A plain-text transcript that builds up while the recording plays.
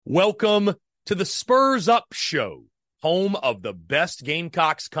Welcome to the Spurs Up Show, home of the best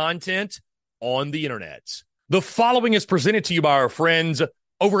Gamecocks content on the internet. The following is presented to you by our friends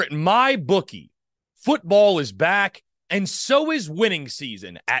over at MyBookie. Football is back, and so is winning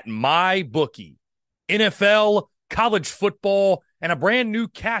season at MyBookie. NFL, college football, and a brand new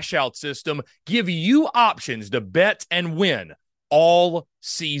cash-out system give you options to bet and win all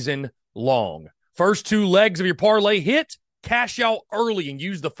season long. First two legs of your parlay hit, cash out early and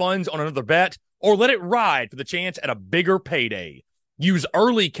use the funds on another bet, or let it ride for the chance at a bigger payday. Use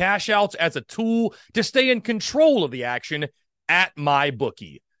early cash outs as a tool to stay in control of the action at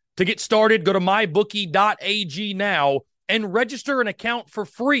MyBookie. To get started, go to mybookie.ag now and register an account for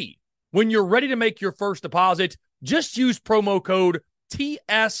free. When you're ready to make your first deposit, just use promo code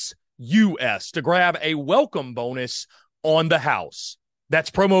TSUS to grab a welcome bonus on the house.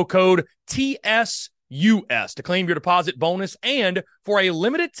 That's promo code TSUS to claim your deposit bonus and, for a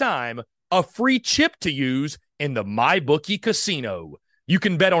limited time, a free chip to use in the MyBookie casino. You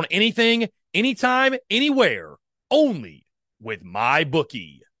can bet on anything, anytime, anywhere, only with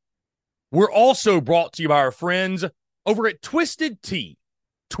MyBookie. We're also brought to you by our friends over at Twisted Tea.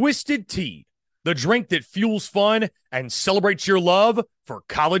 Twisted Tea, the drink that fuels fun and celebrates your love for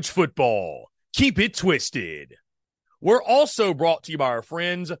college football. Keep it twisted. We're also brought to you by our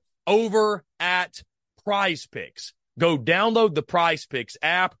friends over at Prize Picks. Go download the Prize Picks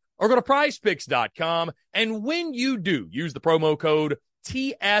app or go to prizepicks.com. And when you do, use the promo code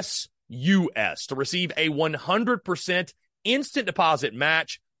TSUS to receive a 100% instant deposit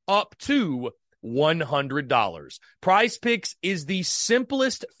match up to $100. Prize Picks is the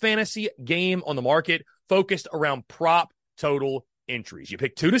simplest fantasy game on the market, focused around prop total entries. You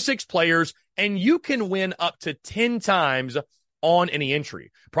pick 2 to 6 players, and you can win up to 10 times on any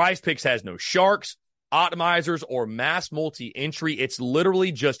entry. Prize Picks has no sharks, optimizers, or mass multi-entry. It's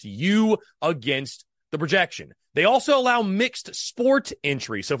literally just you against the projection. They also allow mixed sport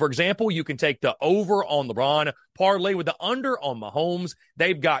entry. So, for example, you can take the over on LeBron, parlay with the under on Mahomes.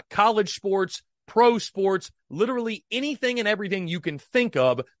 They've got college sports, pro sports, literally anything and everything you can think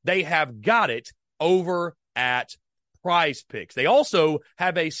of. They have got it over at Prize Picks. They also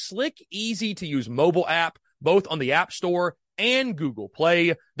have a slick, easy-to-use mobile app, both on the App Store and Google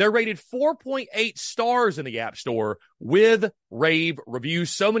Play. They're rated 4.8 stars in the App Store with rave reviews.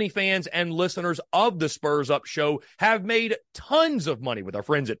 So many fans and listeners of the Spurs Up Show have made tons of money with our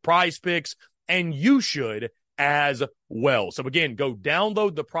friends at Prize Picks, and you should as well. So again, go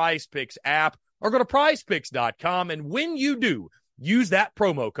download the Prize Picks app or go to prizepicks.com, and when you do, use that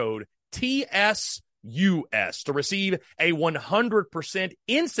promo code TSUS to receive a 100%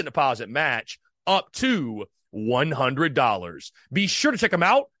 instant deposit match up to $100. Be sure to check them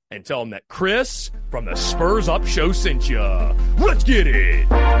out and tell them that Chris from the Spurs Up Show sent you. Let's get it.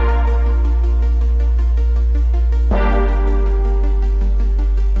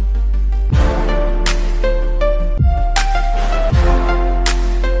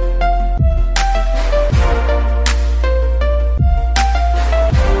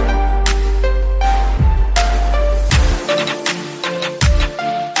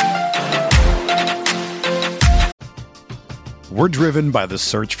 We're driven by the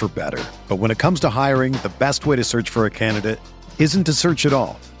search for better. But when it comes to hiring, the best way to search for a candidate isn't to search at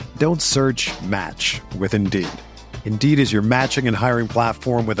all. Don't search, match with Indeed. Indeed is your matching and hiring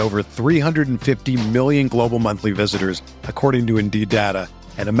platform with over 350 million global monthly visitors, according to Indeed data,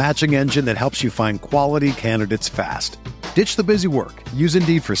 and a matching engine that helps you find quality candidates fast. Ditch the busy work. Use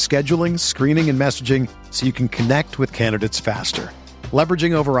Indeed for scheduling, screening, and messaging so you can connect with candidates faster.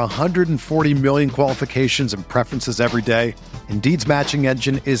 Leveraging over 140 million qualifications and preferences every day, Indeed's matching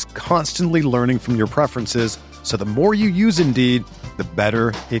engine is constantly learning from your preferences, so the more you use Indeed, the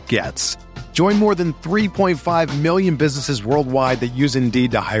better it gets. Join more than 3.5 million businesses worldwide that use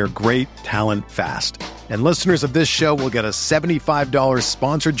Indeed to hire great talent fast. And listeners of this show will get a $75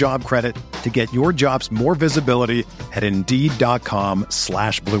 sponsored job credit to get your jobs more visibility at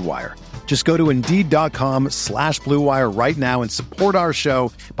Indeed.com/Blue Wire. Just go to Indeed.com/Blue Wire right now and support our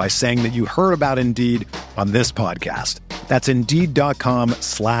show by saying that you heard about Indeed on this podcast. That's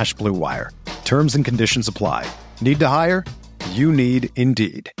Indeed.com/Blue Wire. Terms and conditions apply. Need to hire? You need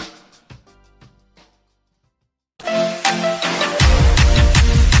Indeed.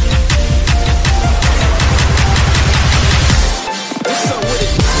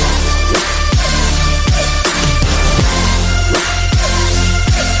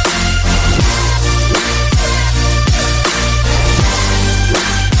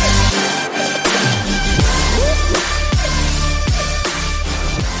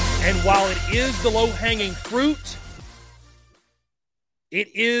 While it is the low-hanging fruit,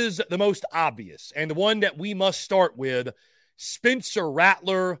 It is the most obvious, and the one that we must start with, Spencer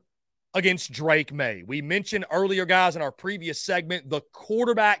Rattler against Drake Maye. We mentioned earlier, guys, in our previous segment, the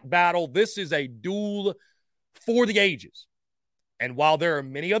quarterback battle. This is a duel for the ages. And while there are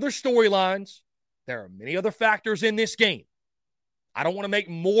many other storylines, there are many other factors in this game. I don't want to make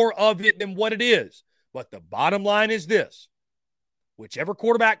more of it than what it is, but the bottom line is this. Whichever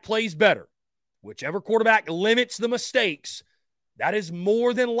quarterback plays better, whichever quarterback limits the mistakes, that is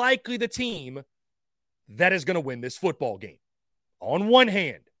more than likely the team that is going to win this football game. On one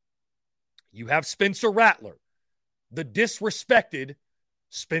hand, you have Spencer Rattler, the disrespected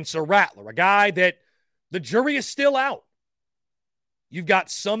Spencer Rattler, a guy that the jury is still out. You've got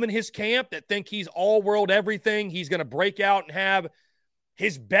some in his camp that think he's all-world everything. He's going to break out and have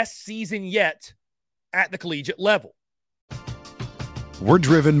his best season yet at the collegiate level. We're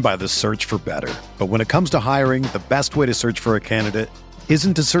driven by the search for better. But when it comes to hiring, the best way to search for a candidate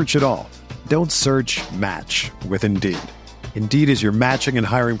isn't to search at all. Don't search, match with Indeed. Indeed is your matching and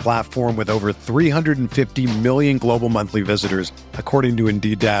hiring platform with over 350 million global monthly visitors, according to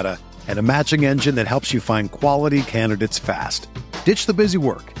Indeed data, and a matching engine that helps you find quality candidates fast. Ditch the busy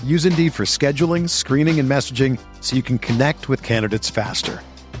work. Use Indeed for scheduling, screening, and messaging so you can connect with candidates faster.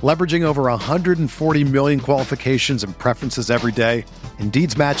 Leveraging over 140 million qualifications and preferences every day,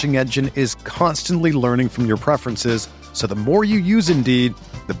 Indeed's matching engine is constantly learning from your preferences, so the more you use Indeed,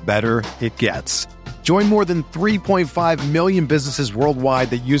 the better it gets. Join more than 3.5 million businesses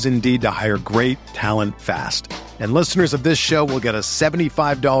worldwide that use Indeed to hire great talent fast. And listeners of this show will get a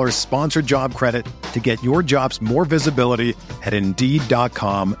 $75 sponsored job credit to get your jobs more visibility at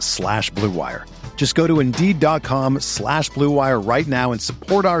Indeed.com/Blue Wire. Just go to Indeed.com/Blue Wire right now and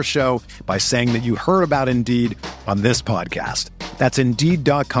support our show by saying that you heard about Indeed on this podcast. That's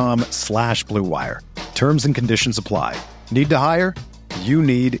Indeed.com/Blue Wire. Terms and conditions apply. Need to hire? You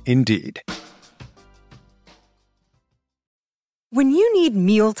need Indeed. When you need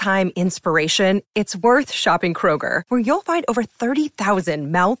mealtime inspiration, it's worth shopping Kroger, where you'll find over 30,000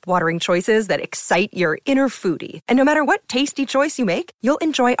 mouth-watering choices that excite your inner foodie. And no matter what tasty choice you make, you'll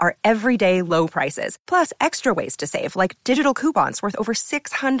enjoy our everyday low prices, plus extra ways to save, like digital coupons worth over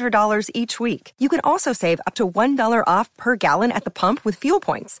 $600 each week. You can also save up to $1 off per gallon at the pump with fuel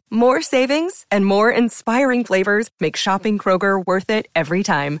points. More savings and more inspiring flavors make shopping Kroger worth it every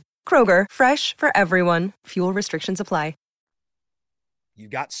time. Kroger, fresh for everyone. Fuel restrictions apply. You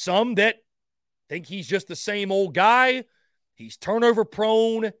got some that think he's just the same old guy. He's turnover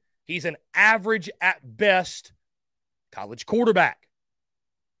prone. He's an average at best college quarterback.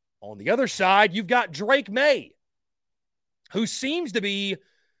 On the other side, you've got Drake Maye, who seems to be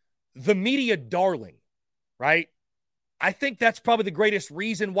the media darling, right? I think that's probably the greatest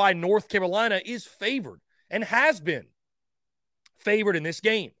reason why North Carolina is favored and has been favored in this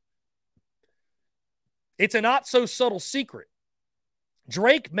game. It's a not so subtle secret.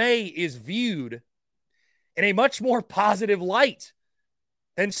 Drake Maye is viewed in a much more positive light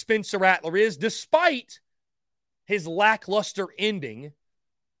than Spencer Rattler is, despite his lackluster ending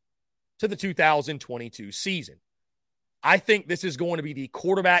to the 2022 season. I think this is going to be the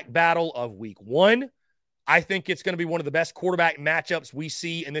quarterback battle of week one. I think it's going to be one of the best quarterback matchups we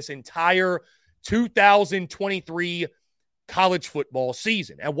see in this entire 2023 college football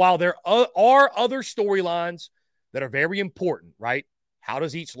season. And while there are other storylines that are very important, right? How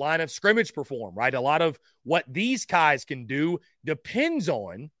does each line of scrimmage perform, right? A lot of what these guys can do depends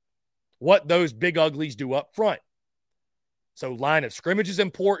on what those big uglies do up front. So line of scrimmage is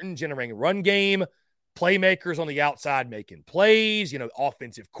important, generating a run game, playmakers on the outside making plays,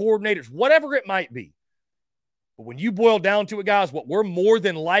 offensive coordinators, whatever it might be. But when you boil down to it, guys, what we're more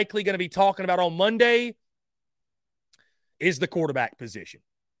than likely going to be talking about on Monday is the quarterback position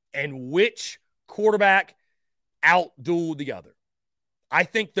and which quarterback outdueled the other. I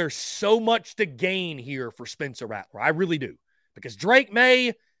think there's so much to gain here for Spencer Rattler. I really do. Because Drake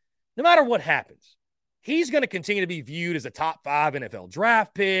Maye, no matter what happens, he's going to continue to be viewed as a top 5 NFL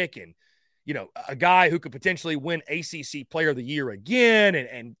draft pick and, a guy who could potentially win ACC Player of the Year again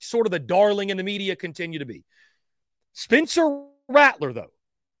and sort of the darling in the media continue to be. Spencer Rattler, though,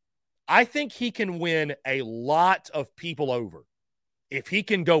 I think he can win a lot of people over if he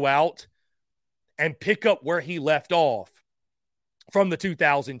can go out and pick up where he left off from the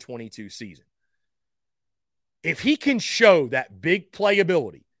 2022 season. If he can show that big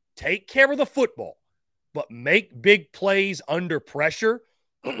playability, take care of the football, but make big plays under pressure,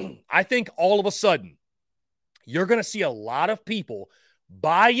 I think all of a sudden you're going to see a lot of people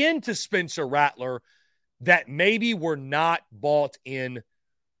buy into Spencer Rattler that maybe were not bought in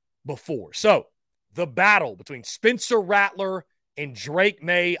before. So the battle between Spencer Rattler And Drake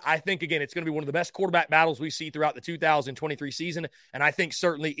May, I think, again, it's going to be one of the best quarterback battles we see throughout the 2023 season. And I think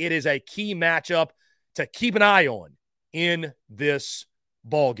certainly it is a key matchup to keep an eye on in this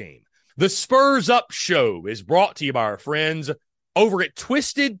ball game. The Spurs Up Show is brought to you by our friends over at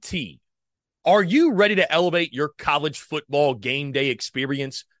Twisted Tea. Are you ready to elevate your college football game day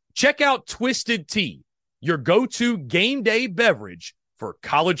experience? Check out Twisted Tea, your go-to game day beverage for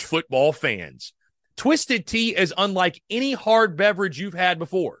college football fans. Twisted Tea is unlike any hard beverage you've had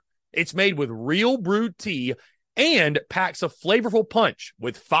before. It's made with real brewed tea and packs a flavorful punch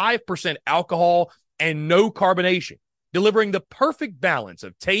with 5% alcohol and no carbonation, delivering the perfect balance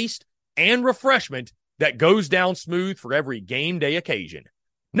of taste and refreshment that goes down smooth for every game day occasion.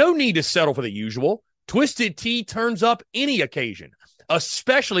 No need to settle for the usual. Twisted Tea turns up any occasion,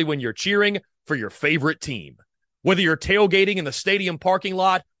 especially when you're cheering for your favorite team. Whether you're tailgating in the stadium parking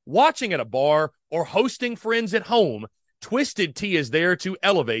lot, watching at a bar, or hosting friends at home, Twisted Tea is there to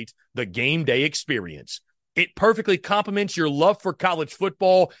elevate the game day experience. It perfectly complements your love for college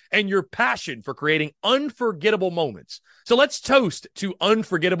football and your passion for creating unforgettable moments. So let's toast to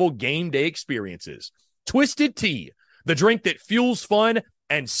unforgettable game day experiences. Twisted Tea, the drink that fuels fun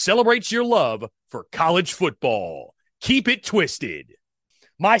and celebrates your love for college football. Keep it twisted.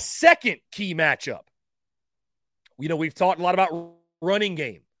 My second key matchup. We've talked a lot about running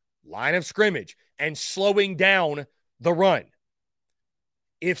game, line of scrimmage, and slowing down the run.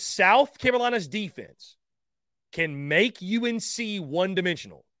 If South Carolina's defense can make UNC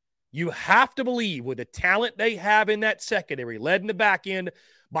one-dimensional, you have to believe with the talent they have in that secondary, led in the back end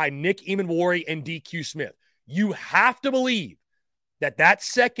by Nick Emmanwori and DQ Smith, you have to believe that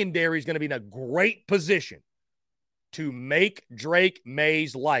secondary is going to be in a great position to make Drake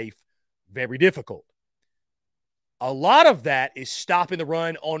May's life very difficult. A lot of that is stopping the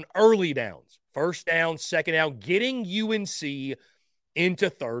run on early downs, first down, second down, getting UNC into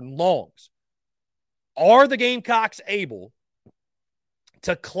third and longs. Are the Gamecocks able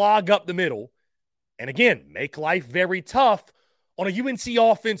to clog up the middle and, again, make life very tough on a UNC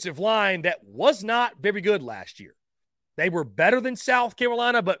offensive line that was not very good last year? They were better than South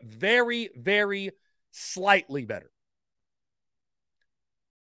Carolina, but very, very slightly better.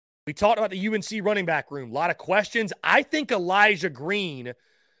 We talked about the UNC running back room. A lot of questions. I think Elijah Green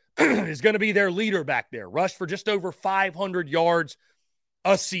is going to be their leader back there. Rushed for just over 500 yards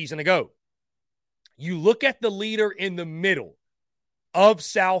a season ago. You look at the leader in the middle of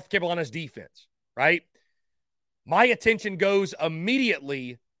South Carolina's defense, right? My attention goes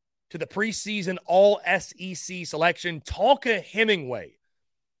immediately to the preseason All-SEC selection, Tonka Hemingway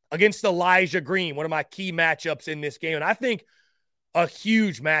against Elijah Green, one of my key matchups in this game. And I think a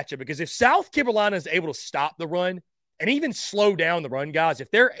huge matchup because if South Carolina is able to stop the run and even slow down the run, guys,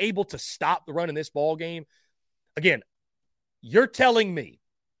 if they're able to stop the run in this ball game, again, you're telling me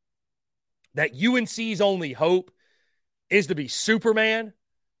that UNC's only hope is to be Superman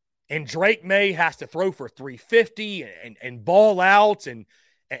and Drake May has to throw for 350 and ball out and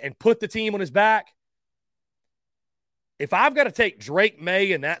put the team on his back. If I've got to take Drake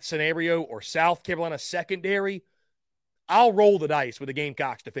May in that scenario or South Carolina secondary, I'll roll the dice with the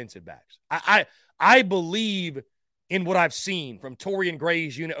Gamecocks defensive backs. I believe in what I've seen from Torian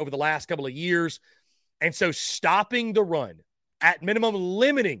Gray's unit over the last couple of years. And so stopping the run, at minimum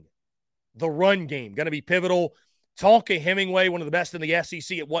limiting the run game, going to be pivotal. Tonka Hemingway, one of the best in the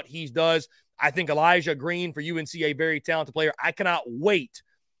SEC at what he does. I think Elijah Green for UNC, a very talented player. I cannot wait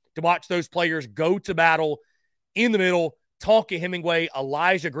to watch those players go to battle in the middle. Tonka Hemingway,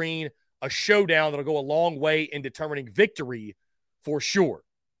 Elijah Green, a showdown that'll go a long way in determining victory for sure.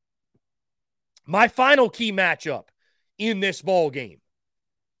 My final key matchup in this ball game,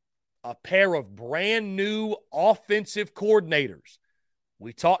 a pair of brand new offensive coordinators.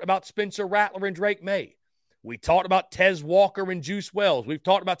 We talked about Spencer Rattler and Drake May. We talked about Tez Walker and Juice Wells. We've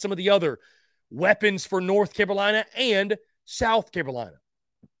talked about some of the other weapons for North Carolina and South Carolina.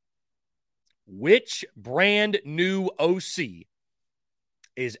 Which brand new OC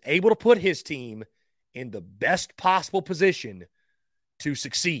is able to put his team in the best possible position to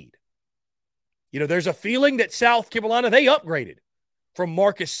succeed? There's a feeling that South Carolina, they upgraded from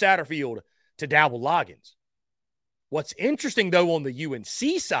Marcus Satterfield to Dowell Loggins. What's interesting, though, on the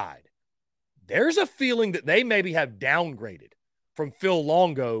UNC side, there's a feeling that they maybe have downgraded from Phil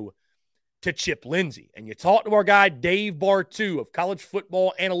Longo to Chip Lindsey. And you talk to our guy, Dave Bartu of College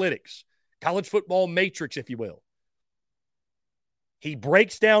Football Analytics, College Football Matrix, if you will. He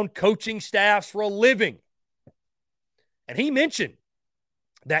breaks down coaching staffs for a living. And he mentioned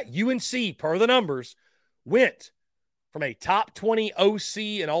that UNC, per the numbers, went from a top 20 OC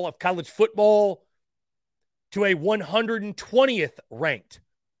in all of college football to a 120th ranked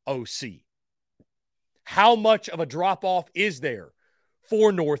OC. How much of a drop-off is there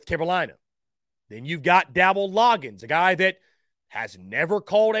for North Carolina? Then you've got Dowell Loggins, a guy that has never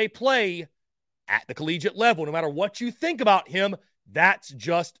called a play at the collegiate level. No matter what you think about him, that's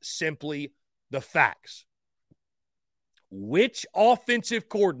just simply the facts. Which offensive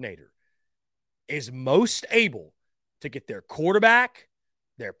coordinator is most able to get their quarterback,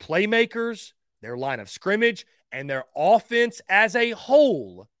 their playmakers, their line of scrimmage, and their offense as a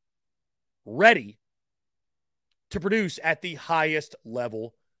whole ready to produce at the highest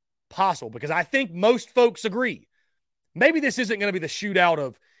level possible? Because I think most folks agree. Maybe this isn't going to be the shootout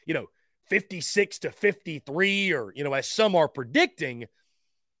of, 56 to 53 or, as some are predicting,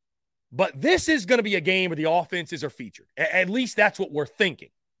 but this is going to be a game where the offenses are featured. At least that's what we're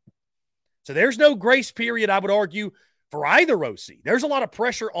thinking. So there's no grace period, I would argue, for either OC. There's a lot of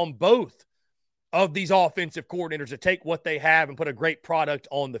pressure on both of these offensive coordinators to take what they have and put a great product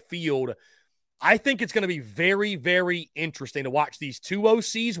on the field. I think it's going to be very, very interesting to watch these two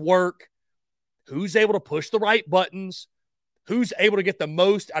OCs work. Who's able to push the right buttons? Who's able to get the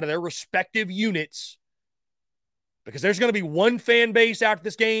most out of their respective units? Because there's going to be one fan base after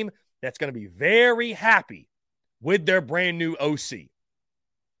this game that's going to be very happy with their brand new OC.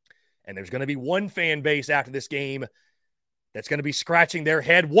 And there's going to be one fan base after this game that's going to be scratching their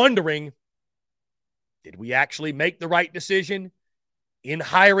head wondering, did we actually make the right decision in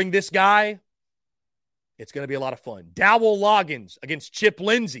hiring this guy? It's going to be a lot of fun. Dowell Loggins against Chip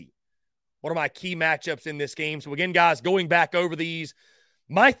Lindsey. One of my key matchups in this game. So again, guys, going back over these,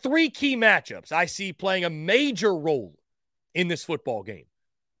 my three key matchups I see playing a major role in this football game.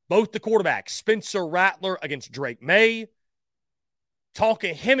 Both the quarterbacks, Spencer Rattler against Drake May,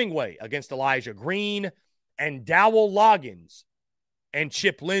 Tonka Hemingway against Elijah Green, and Dowell Loggins and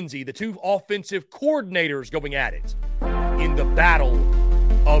Chip Lindsey, the two offensive coordinators going at it in the Battle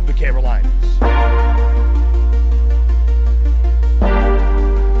of the Carolinas.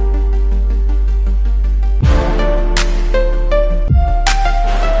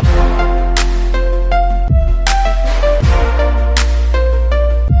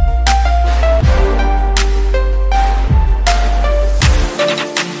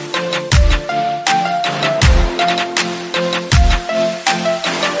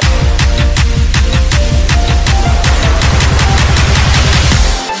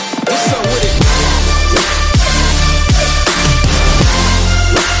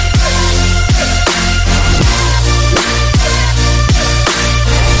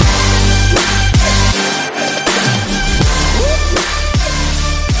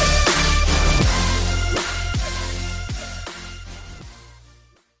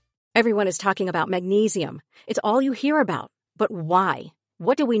 Everyone is talking about magnesium. It's all you hear about. But why?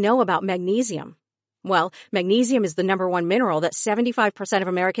 What do we know about magnesium? Well, magnesium is the number one mineral that 75% of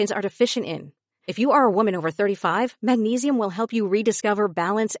Americans are deficient in. If you are a woman over 35, magnesium will help you rediscover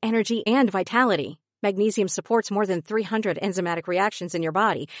balance, energy, and vitality. Magnesium supports more than 300 enzymatic reactions in your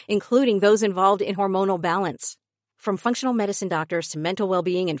body, including those involved in hormonal balance. From functional medicine doctors to mental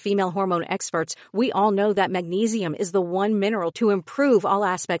well-being and female hormone experts, we all know that magnesium is the one mineral to improve all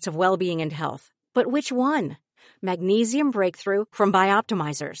aspects of well-being and health. But which one? Magnesium Breakthrough from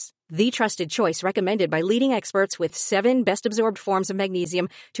Bioptimizers, the trusted choice recommended by leading experts with 7 best-absorbed forms of magnesium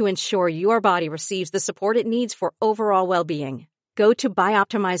to ensure your body receives the support it needs for overall well-being. Go to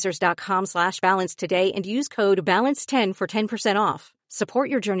bioptimizers.com/balance today and use code BALANCE10 for 10% off. Support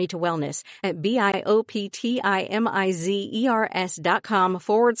your journey to wellness at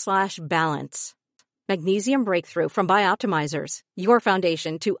bioptimizers.com/balance. Magnesium Breakthrough from Bioptimizers, your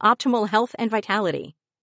foundation to optimal health and vitality.